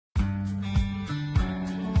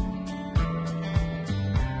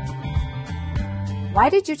Why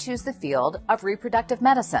did you choose the field of reproductive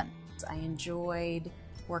medicine? I enjoyed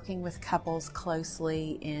working with couples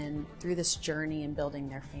closely through this journey in building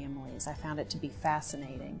their families. I found it to be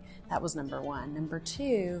fascinating. That was number one. Number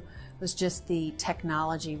two was just the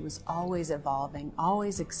technology was always evolving,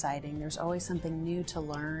 always exciting. There's always something new to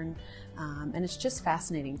learn, and it's just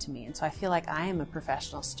fascinating to me. And so I feel like I am a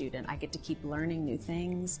professional student. I get to keep learning new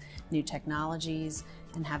things, new technologies,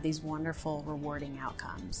 and have these wonderful, rewarding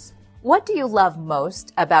outcomes. What do you love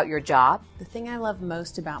most about your job? The thing I love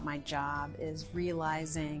most about my job is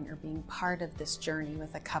realizing or being part of this journey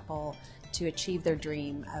with a couple to achieve their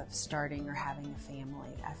dream of starting or having a family.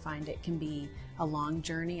 I find it can be a long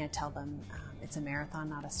journey. I tell them it's a marathon,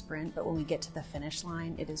 not a sprint, but when we get to the finish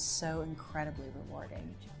line, it is so incredibly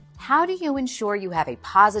rewarding. How do you ensure you have a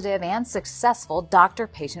positive and successful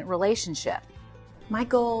doctor-patient relationship? My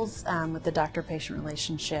goals with the doctor-patient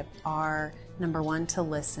relationship are, number one, to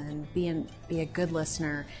listen, be a good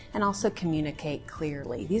listener, and also communicate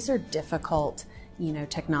clearly. These are difficult,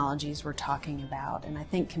 technologies we're talking about, and I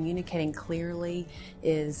think communicating clearly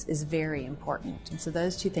is very important. And so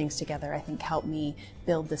those two things together, I think, help me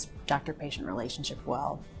build this doctor-patient relationship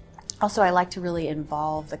well. Also, I like to really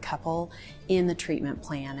involve the couple in the treatment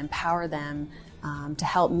plan, empower them to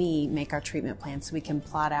help me make our treatment plan so we can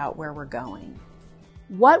plot out where we're going.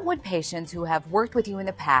 What would patients who have worked with you in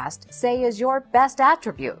the past say is your best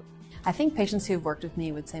attribute? I think patients who've worked with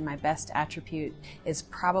me would say my best attribute is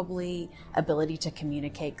probably ability to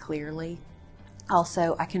communicate clearly.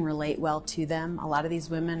 Also, I can relate well to them. A lot of these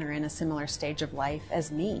women are in a similar stage of life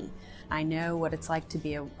as me. I know what it's like to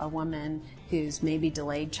be a woman who's maybe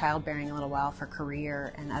delayed childbearing a little while for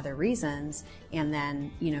career and other reasons, and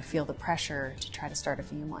then, feel the pressure to try to start a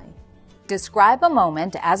family. Describe a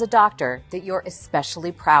moment as a doctor that you're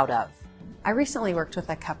especially proud of. I recently worked with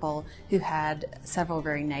a couple who had several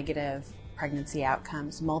very negative pregnancy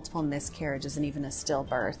outcomes, multiple miscarriages, and even a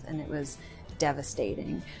stillbirth, and it was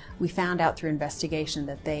devastating. We found out through investigation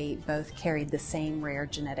that they both carried the same rare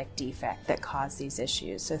genetic defect that caused these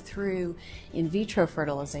issues. So through in vitro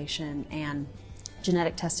fertilization and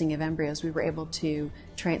genetic testing of embryos, we were able to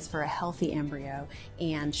transfer a healthy embryo,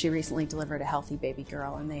 and she recently delivered a healthy baby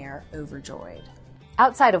girl, and they are overjoyed.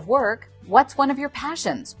 Outside of work, what's one of your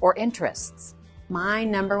passions or interests? My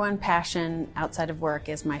number one passion outside of work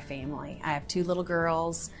is my family. I have 2 little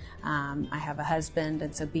girls, I have a husband,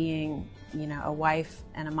 and so being, a wife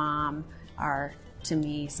and a mom are, to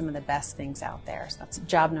me, some of the best things out there. So that's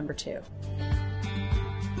job number 2.